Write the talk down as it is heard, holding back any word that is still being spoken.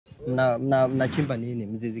mnachimba nini?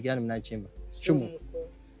 Mzizi gani mnachimba? Shumuku.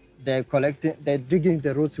 They're digging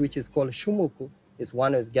the roots, which is called shumuku. It's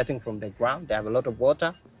one is getting from the ground. They have a lot of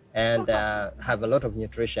water and have a lot of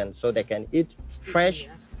nutrition, so they can eat fresh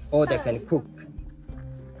or they can cook.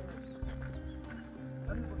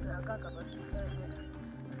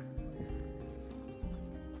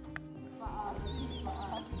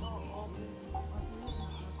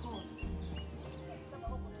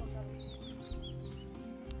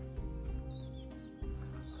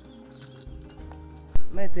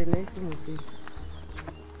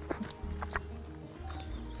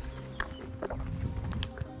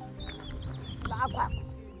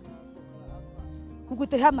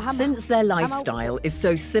 Since their lifestyle is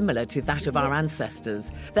so similar to that of our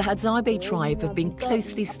ancestors, the Hadzabe tribe have been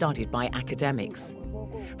closely studied by academics.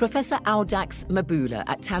 Professor Audax Mabula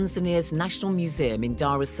at Tanzania's National Museum in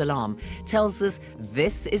Dar es Salaam tells us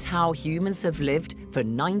this is how humans have lived for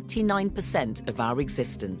 99% of our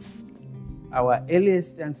existence. Our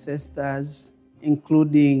earliest ancestors,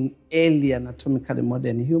 including early anatomically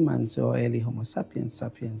modern humans or early Homo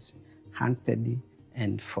sapiens, hunted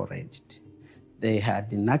and foraged. They had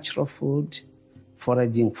the natural food,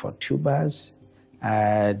 foraging for tubers,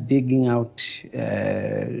 digging out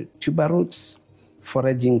tuber roots,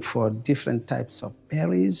 foraging for different types of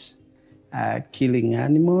berries, killing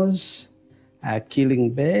animals,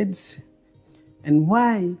 killing birds. And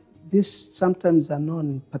why these sometimes are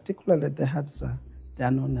known, particularly the Hadza, they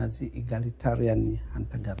are known as the egalitarian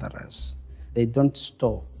hunter-gatherers. They don't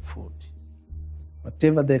store food.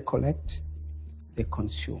 Whatever they collect, they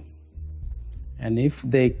consume. And if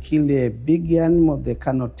they kill a big animal, they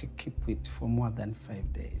cannot keep it for more than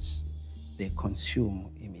 5 days. They consume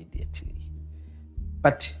immediately.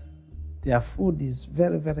 But their food is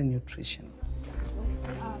very, very nutritious.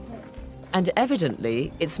 And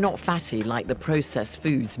evidently, it's not fatty like the processed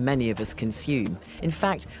foods many of us consume. In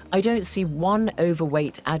fact, I don't see one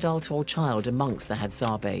overweight adult or child amongst the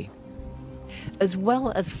Hadzabe. As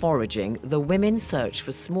well as foraging, the women search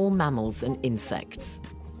for small mammals and insects.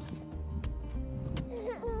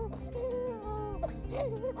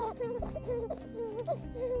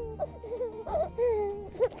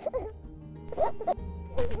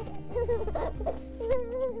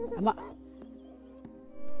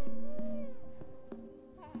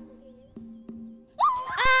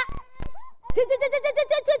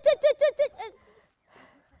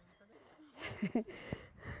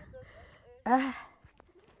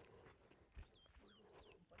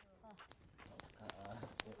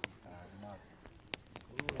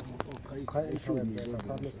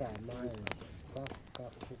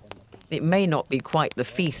 It may not be quite the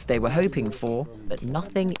feast they were hoping for, but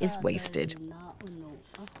nothing is wasted.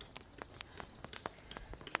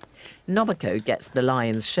 Nobako gets the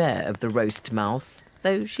lion's share of the roast mouse,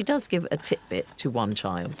 though she does give a tidbit to one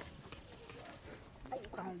child.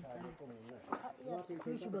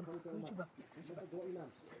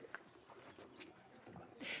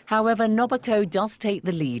 However, Nobako does take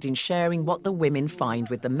the lead in sharing what the women find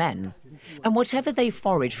with the men. And whatever they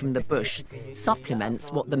forage from the bush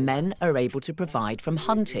supplements what the men are able to provide from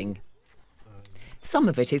hunting. Some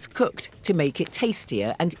of it is cooked to make it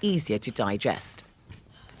tastier and easier to digest.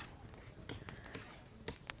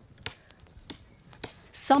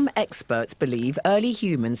 Some experts believe early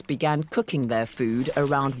humans began cooking their food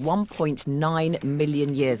around 1.9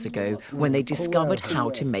 million years ago when they discovered how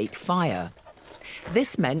to make fire.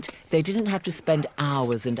 This meant they didn't have to spend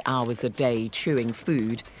hours and hours a day chewing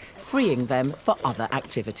food, freeing them for other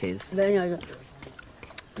activities. The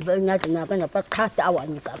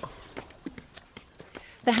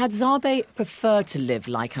Hadzabe prefer to live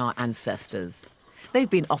like our ancestors. They've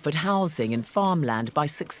been offered housing and farmland by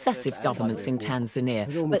successive governments in Tanzania,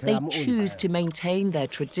 but they choose to maintain their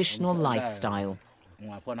traditional lifestyle.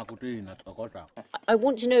 I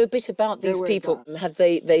want to know a bit about these people. Have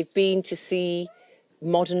they've been to see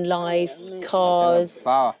modern life, cars,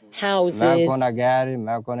 houses? We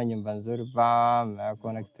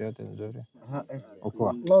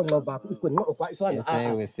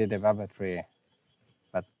see the barber tree,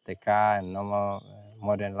 but the car and normal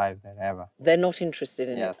modern life they never. They're not interested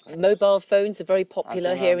in it. Mobile phones are very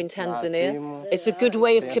popular here in Tanzania. It's a good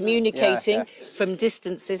way of communicating from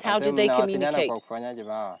distances. How do they communicate?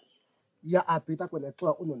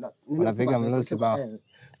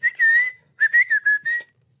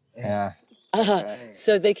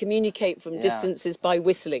 So they communicate from distances by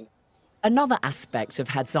whistling. Another aspect of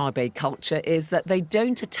Hadzabe culture is that they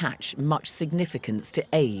don't attach much significance to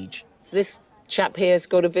age. So this chap here has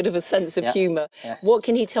got a bit of a sense of humour. What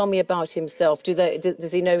can he tell me about himself?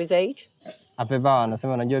 Does he know his age?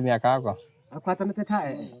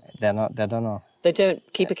 They don't know. They don't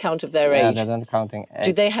keep account of their Yeah, age? they don't counting age.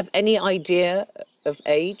 Do they have any idea of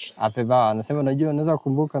age? They don't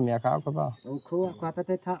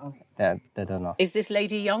know. Is this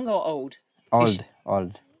lady young or old?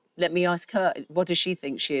 Old. Let me ask her, what does she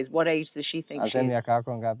think she is? What age does she think she is? They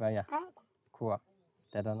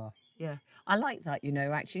don't know. Yeah, I like that, you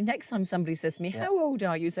know, actually. Next time somebody says to me, how old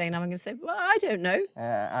are you, Zainab? I'm going to say, well, I don't know.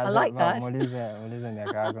 I like that.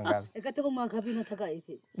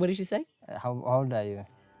 What did you say? How old are you?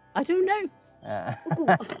 I don't know. I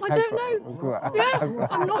don't know. Yeah,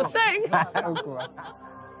 I'm not saying.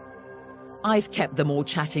 I've kept them all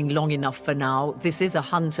chatting long enough for now. This is a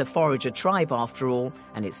hunter-forager tribe after all,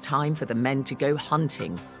 and it's time for the men to go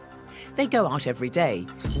hunting. They go out every day,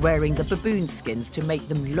 wearing the baboon skins to make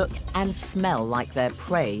them look and smell like their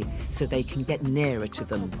prey, so they can get nearer to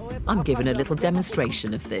them. I'm giving a little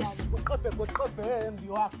demonstration of this.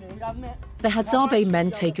 The Hadzabe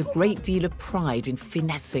men take a great deal of pride in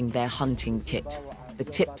finessing their hunting kit. The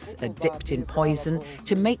tips are dipped in poison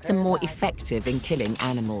to make them more effective in killing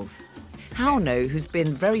animals. Hauno, who's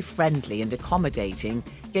been very friendly and accommodating,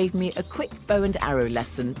 gave me a quick bow and arrow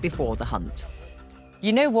lesson before the hunt.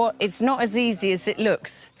 You know what? It's not as easy as it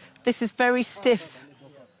looks. This is very stiff.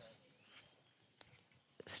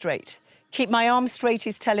 Straight. Keep my arm straight,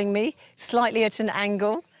 he's telling me, slightly at an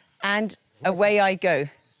angle, and away I go.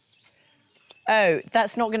 Oh,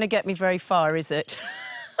 that's not going to get me very far, is it?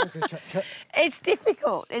 It's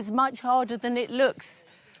difficult. It's much harder than it looks.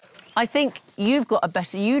 I think you've got a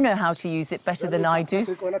better... You know how to use it better than I do.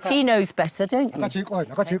 He knows better, don't you?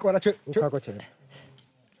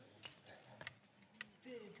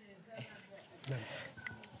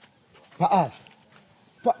 Ah,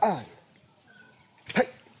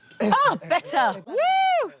 better!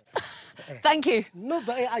 Woo! Thank you.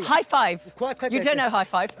 High five. You don't know high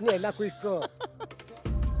five.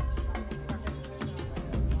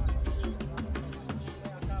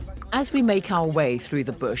 As we make our way through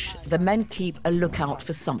the bush, the men keep a lookout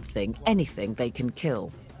for something, anything they can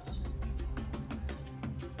kill.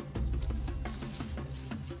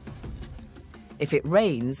 If it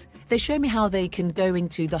rains, they show me how they can go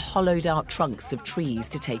into the hollowed-out trunks of trees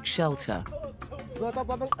to take shelter.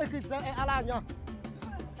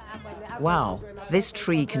 Wow, this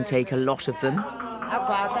tree can take a lot of them.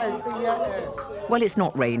 Well, it's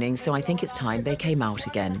not raining, so I think it's time they came out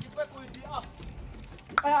again.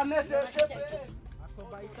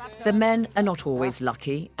 The men are not always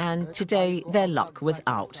lucky, and today their luck was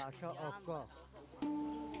out.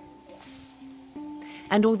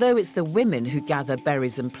 And although it's the women who gather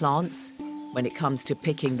berries and plants, when it comes to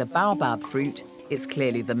picking the baobab fruit, it's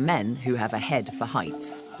clearly the men who have a head for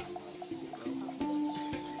heights.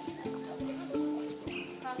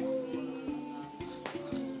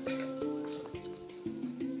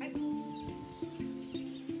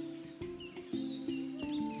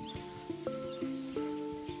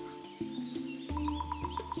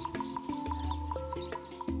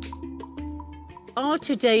 Are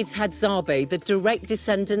today's Hadzabe the direct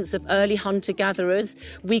descendants of early hunter-gatherers?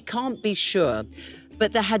 We can't be sure.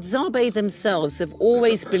 But the Hadzabe themselves have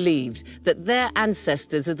always believed that their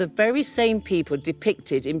ancestors are the very same people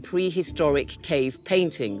depicted in prehistoric cave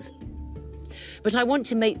paintings. But I want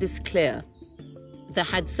to make this clear. The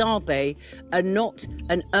Hadzabe are not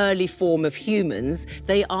an early form of humans.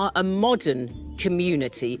 They are a modern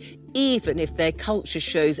community, even if their culture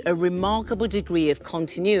shows a remarkable degree of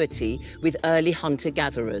continuity with early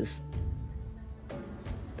hunter-gatherers.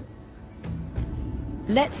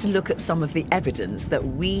 Let's look at some of the evidence that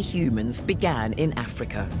we humans began in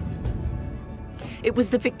Africa. It was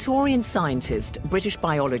the Victorian scientist, British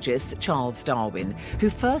biologist Charles Darwin, who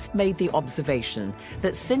first made the observation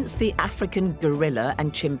that since the African gorilla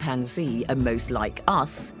and chimpanzee are most like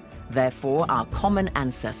us, therefore our common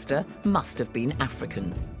ancestor must have been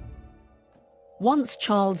African. Once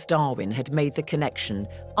Charles Darwin had made the connection,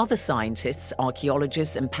 other scientists,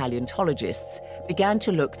 archaeologists and paleontologists began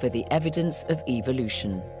to look for the evidence of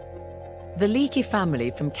evolution. The Leakey family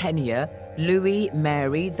from Kenya, Louis,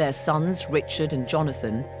 Mary, their sons Richard and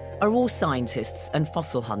Jonathan, are all scientists and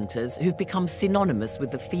fossil hunters who've become synonymous with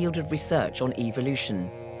the field of research on evolution.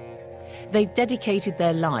 They've dedicated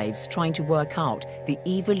their lives trying to work out the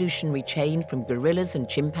evolutionary chain from gorillas and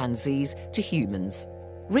chimpanzees to humans.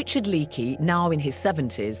 Richard Leakey, now in his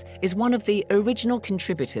 70s, is one of the original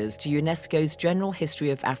contributors to UNESCO's General History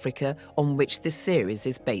of Africa, on which this series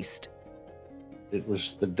is based. It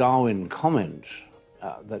was the Darwin comment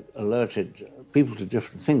that alerted people to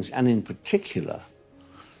different things, and in particular,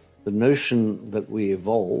 the notion that we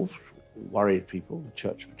evolved worried people, the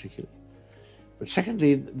church particularly, But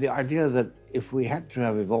secondly, the idea that if we had to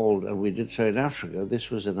have evolved, and we did so in Africa, this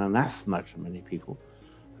was an anathema to many people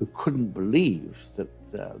who couldn't believe that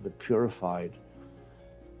the purified,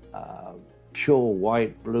 pure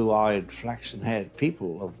white, blue-eyed, flaxen-haired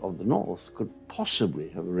people of the North could possibly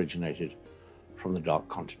have originated from the Dark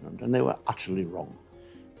Continent, and they were utterly wrong.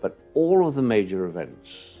 But all of the major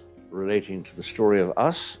events relating to the story of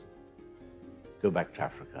us go back to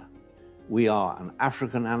Africa. We are an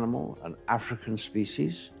African animal, an African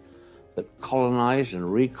species that colonized and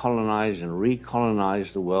recolonized and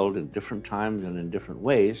recolonized the world in different times and in different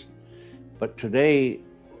ways. But today,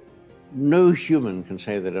 no human can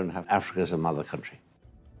say they don't have Africa as a mother country.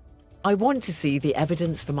 I want to see the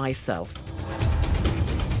evidence for myself.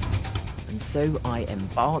 And so I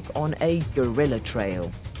embark on a gorilla trail.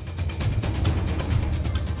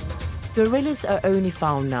 Gorillas are only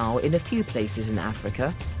found now in a few places in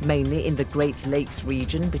Africa, mainly in the Great Lakes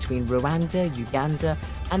region between Rwanda, Uganda,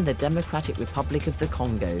 and the Democratic Republic of the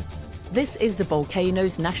Congo. This is the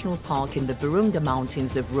Volcanoes National Park in the Virunga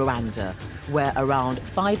Mountains of Rwanda, where around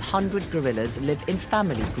 500 gorillas live in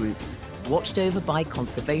family groups, watched over by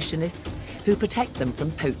conservationists who protect them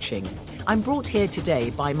from poaching. I'm brought here today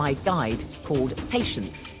by my guide called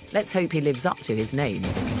Patience. Let's hope he lives up to his name.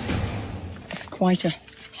 It's quite a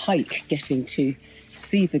hike getting to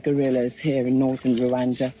see the gorillas here in northern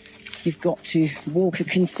Rwanda. You've got to walk a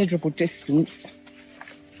considerable distance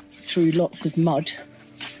through lots of mud.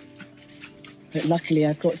 But luckily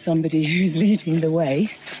I've got somebody who's leading the way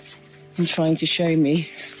and trying to show me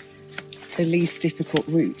the least difficult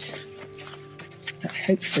route. But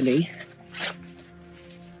hopefully,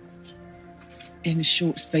 in a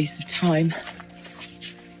short space of time,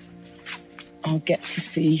 I'll get to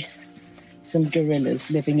see some gorillas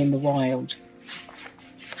living in the wild.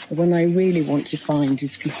 The one I really want to find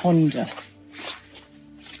is Guhonda,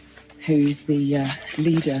 who's the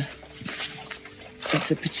leader of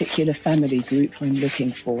the particular family group I'm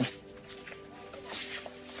looking for.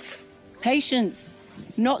 Patience,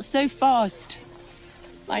 not so fast.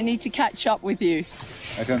 I need to catch up with you.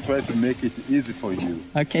 I can try to make it easy for you.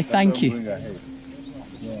 Okay, thank you.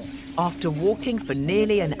 Yeah. After walking for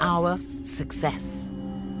nearly an hour, success.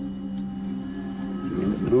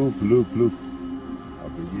 Look.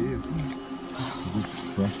 Over here. Look,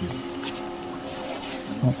 precious.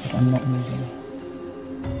 Oh, but I'm not moving.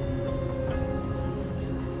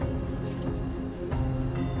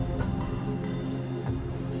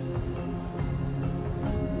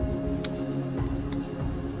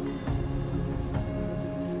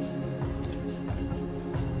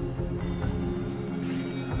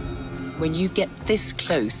 When you get this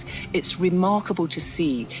close, it's remarkable to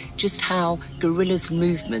see just how gorillas'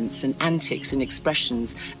 movements and antics and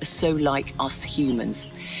expressions are so like us humans.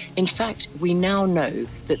 In fact, we now know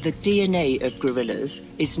that the DNA of gorillas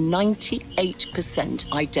is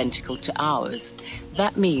 98% identical to ours.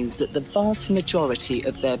 That means that the vast majority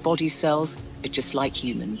of their body cells are just like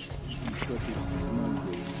humans.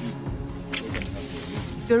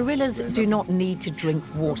 Gorillas do not need to drink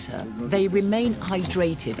water. They remain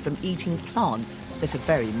hydrated from eating plants that are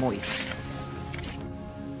very moist.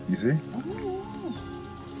 You see?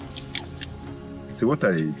 It's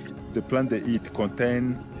water is. The plant they eat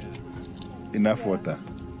contain enough water.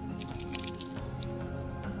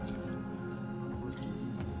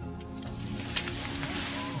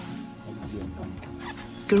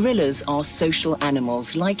 Gorillas are social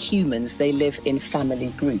animals. Like humans, they live in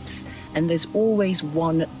family groups. And there's always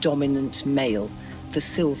one dominant male, the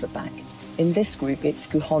silverback. In this group, it's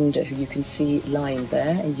Guhonda, who you can see lying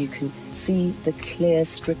there, and you can see the clear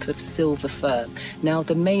strip of silver fur. Now,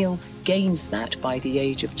 the male gains that by the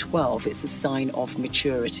age of 12. It's a sign of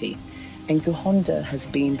maturity. And Guhonda has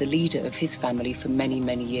been the leader of his family for many,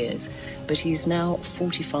 many years. But he's now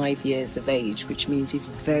 45 years of age, which means he's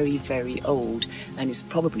very, very old and is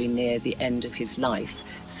probably near the end of his life.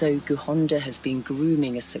 So Guhonda has been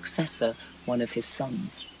grooming a successor, one of his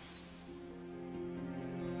sons.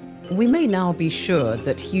 We may now be sure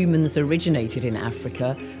that humans originated in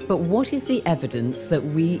Africa, but what is the evidence that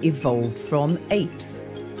we evolved from apes?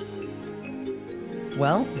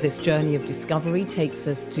 Well, this journey of discovery takes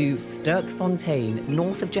us to Sterkfontein,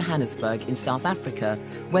 north of Johannesburg in South Africa,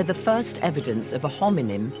 where the first evidence of a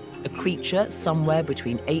hominin, a creature somewhere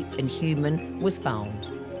between ape and human, was found.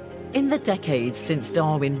 In the decades since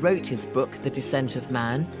Darwin wrote his book, The Descent of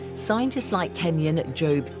Man, scientists like Kenyan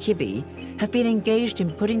Job Kibi have been engaged in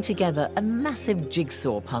putting together a massive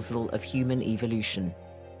jigsaw puzzle of human evolution.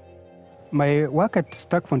 My work at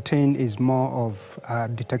Sterkfontein is more of a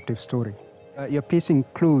detective story. You're piecing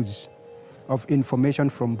clues of information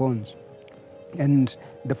from bones. And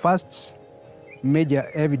the first major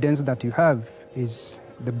evidence that you have is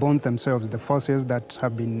the bones themselves, the fossils that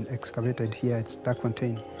have been excavated here at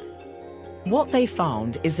Stakfontein. What they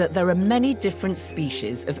found is that there are many different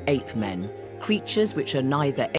species of ape men, creatures which are neither